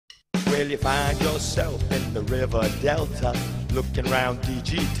Well, you find yourself in the river delta, looking around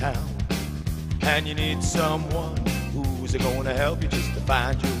DG town, and you need someone who's gonna help you just to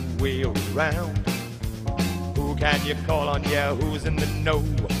find your way around. Who can you call on? Yeah, who's in the know?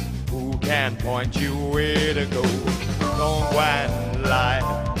 Who can point you where to go? Dongguan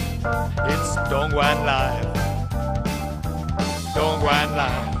Live, it's Dongguan Live. Dongguan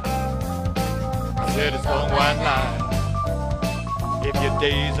Live, I said it's Dongguan Live. If your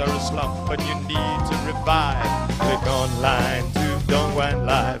days are a slump and you need to revive, click online to Dongguan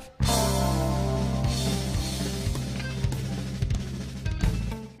Live.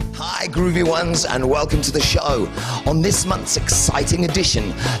 Hi groovy ones, and welcome to the show. On this month's exciting edition,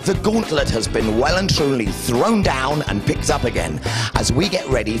 the gauntlet has been well and truly thrown down and picked up again as we get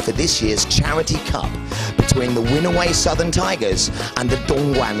ready for this year's Charity Cup between the Winnerway Southern Tigers and the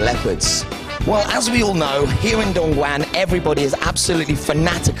Dongguan Leopards. Well, as we all know, here in Dongguan, everybody is absolutely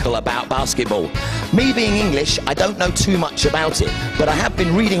fanatical about basketball. Me being English, I don't know too much about it, but I have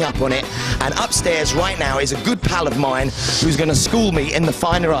been reading up on it, and upstairs right now is a good pal of mine who's going to school me in the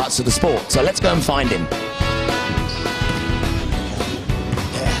finer arts of the sport. So let's go and find him.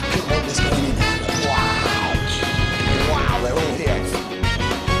 Yeah, good work, let's go in. Wow. Wow, they're all here.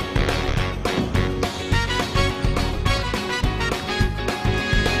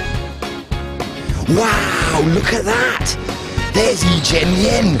 Wow, look at that! There's Yi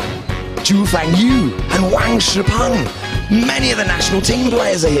Jianlian, fangyu, and Wang Shipeng. Many of the national team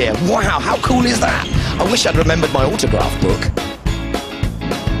players are here. Wow, how cool is that? I wish I'd remembered my autograph book.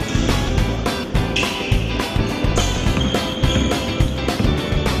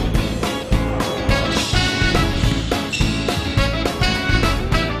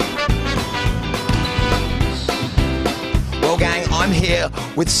 I'm here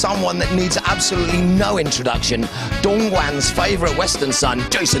with someone that needs absolutely no introduction. Dongguan's favourite Western son,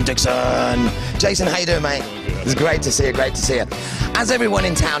 Jason Dixon. Jason, how you doing, mate? It's great to see you, great to see you. As everyone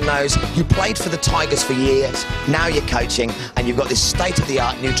in town knows, you played for the Tigers for years, now you're coaching, and you've got this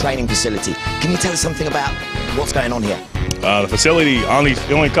state-of-the-art new training facility. Can you tell us something about what's going on here? The facility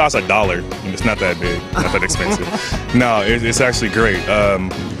it only costs $1. It's not that big, not that expensive. No, it's actually great.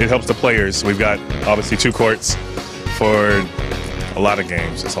 It helps the players. We've got obviously 2 courts for a lot of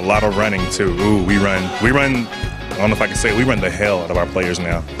games. It's a lot of running too. Ooh, we run, I don't know if I can say it, we run the hell out of our players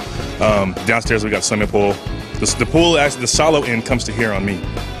now. Downstairs we got a swimming pool. The pool, actually, the shallow end comes to here on me.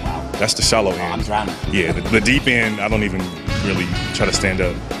 Wow. That's the shallow end. I'm drowning. Yeah, the deep end, I don't even really try to stand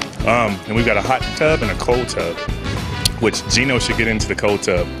up. And we've got a hot tub and a cold tub, which Geno should get into the cold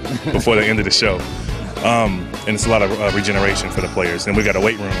tub before the end of the show. And it's a lot of regeneration for the players. And we got a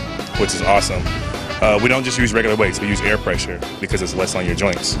weight room, which is awesome. We don't just use regular weights, we use air pressure because it's less on your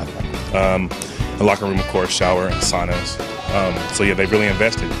joints. The locker room, of course, shower and saunas. So yeah, they've really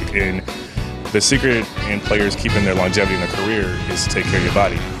invested. In the secret in players keeping their longevity in their career is to take care of your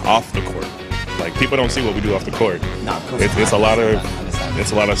body off the court. Like, people don't see what we do off the court. No, it's a lot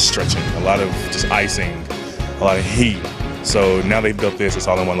of stretching, a lot of just icing, a lot of heat. So now they've built this, it's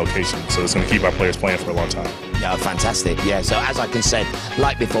all in one location. So it's going to keep our players playing for a long time. Yeah, fantastic. Yeah, so as I can say,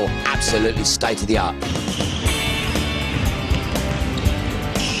 like before, absolutely state of the art.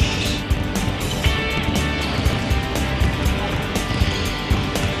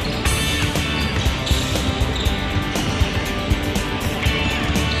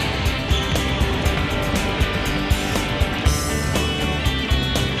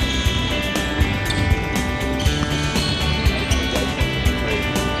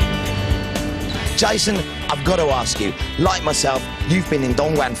 Jason, I've got to ask you, like myself, you've been in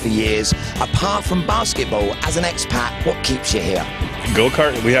Dongguan for years. Apart from basketball, as an expat, what keeps you here?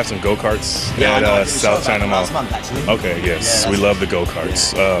 Go-kart, we have some go-karts at South China Mall. Last month, actually. Okay, yes, we love the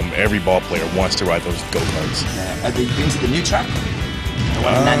go-karts. Every ball player wants to ride those go-karts. Yeah. Have you been to the new track? The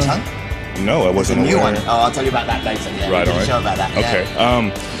one in Nanchang? No, I wasn't aware. The new one? Oh, I'll tell you about that later. Yeah, right, all right. Show about that. Okay.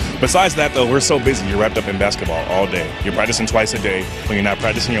 Yeah. Besides that, though, we're so busy. You're wrapped up in basketball all day. You're practicing twice a day. When you're not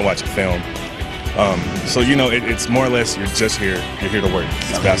practicing, you're watching film. So, you know, it's more or less, you're just here. You're here to work.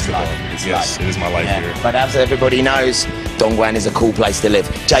 It's basketball. Yes, it is my life here. But as everybody knows, Dongguan is a cool place to live.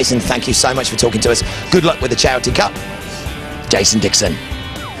 Jason, thank you so much for talking to us. Good luck with the Charity Cup. Jason Dixon.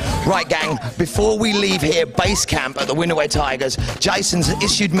 Right, gang, before we leave here, base camp at the Winnerway Tigers, Jason's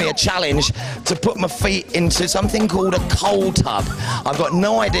issued me a challenge to put my feet into something called a cold tub. I've got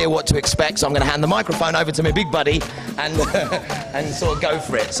no idea what to expect, so I'm going to hand the microphone over to my big buddy and, and sort of go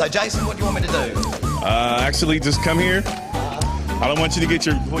for it. So, Jason, what do you want me to do? Actually, just come here. I don't want you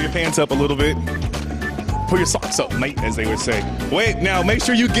to pull your pants up a little bit. Pull your socks up, mate, as they would say. Wait, now, make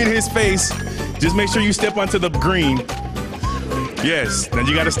sure you get his face. Just make sure you step onto the green. Yes. Now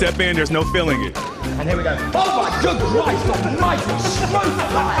you got to step in. There's no feeling it. And here we go. Oh my good Christ almighty, stroke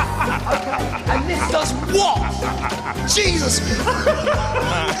fire. Okay, and this does what? Jesus.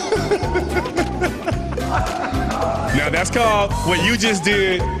 Now that's called, what you just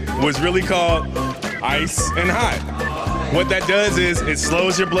did was really called ice and hot. What that does is it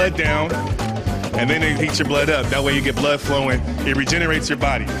slows your blood down and then it heats your blood up. That way you get blood flowing. It regenerates your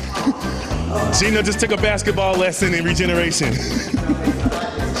body. Geno just took a basketball lesson in regeneration.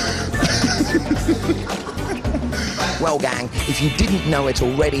 Well, gang, if you didn't know it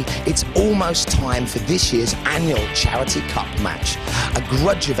already, it's almost time for this year's annual Charity Cup match, a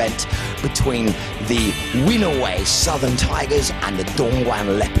grudge event between the Winnerway Southern Tigers and the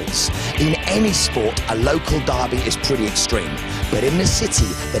Dongguan Leopards. In any sport, a local derby is pretty extreme, but in a city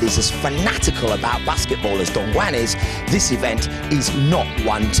that is as fanatical about basketball as Dongguan is, this event is not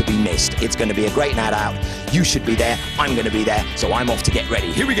one to be missed. It's going to be a great night out. You should be there. I'm going to be there, so I'm off to get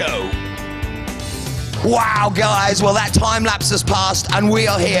ready. Here we go. Wow, guys, well, that time lapse has passed and we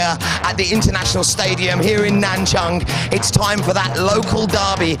are here at the International Stadium here in Nanchang. It's time for that local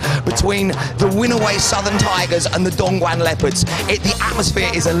derby between the Winnerway Southern Tigers and the Dongguan Leopards. The atmosphere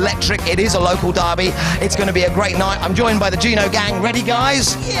is electric. It is a local derby. It's going to be a great night. I'm joined by the Geno gang. Ready,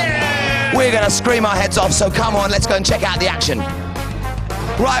 guys? Yeah! We're going to scream our heads off, so come on, let's go and check out the action.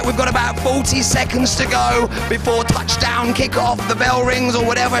 Right, we've got about 40 seconds to go before touchdown, kick-off, the bell rings or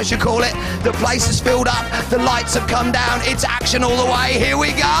whatever I should call it. The place is filled up, the lights have come down, it's action all the way, here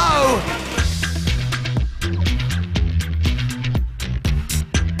we go!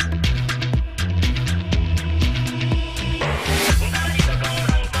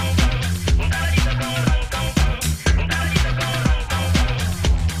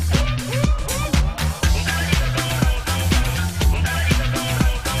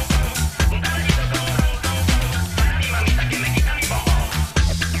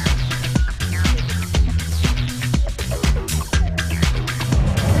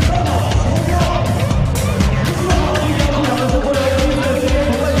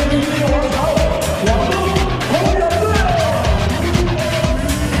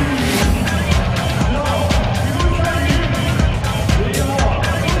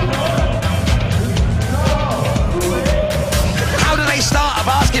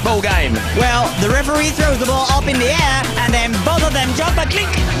 Game. Well, the referee throws the ball up in the air and then both of them jump and click.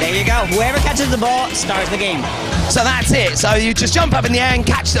 There you go. Whoever catches the ball starts the game. So that's it. So you just jump up in the air and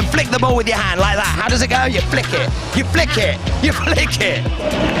catch and flick the ball with your hand like that. How does it go? You flick it. You flick it. You flick it.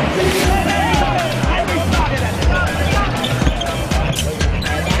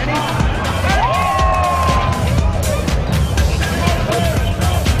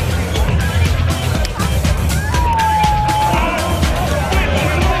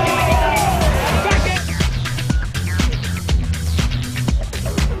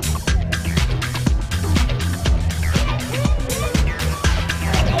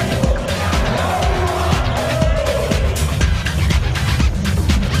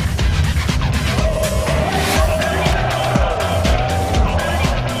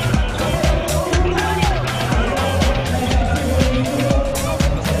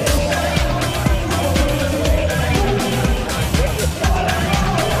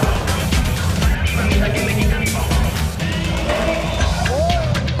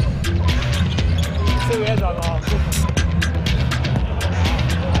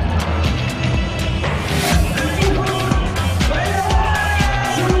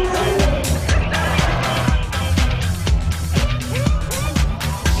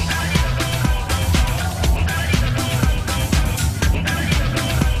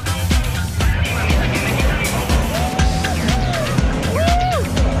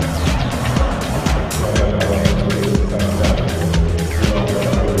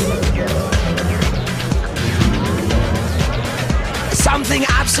 Something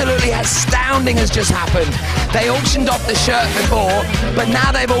absolutely astounding has just happened. They auctioned off the shirt before, but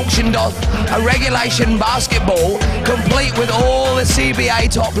now they've auctioned off a regulation basketball complete with all the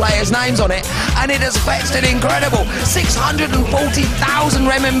CBA top players' names on it, and it has fetched an incredible 640,000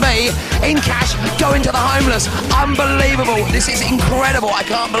 renminbi in cash going to the homeless. Unbelievable. This is incredible. I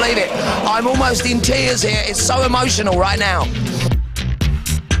can't believe it. I'm almost in tears here. It's so emotional right now.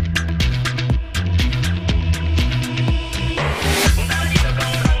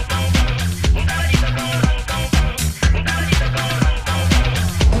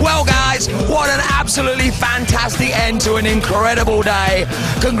 Well, guys, what an absolutely fantastic end to an incredible day.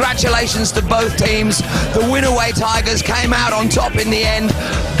 Congratulations to both teams. The Winnerway Tigers came out on top in the end,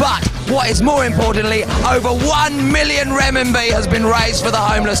 but what is more importantly, over 1 million renminbi has been raised for the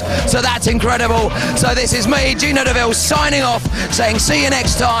homeless. So that's incredible. So this is me, Geno DeVille, signing off, saying see you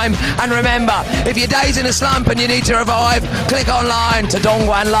next time. And remember, if your day's in a slump and you need to revive, click online to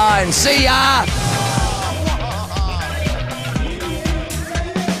Dongguan Line. See ya!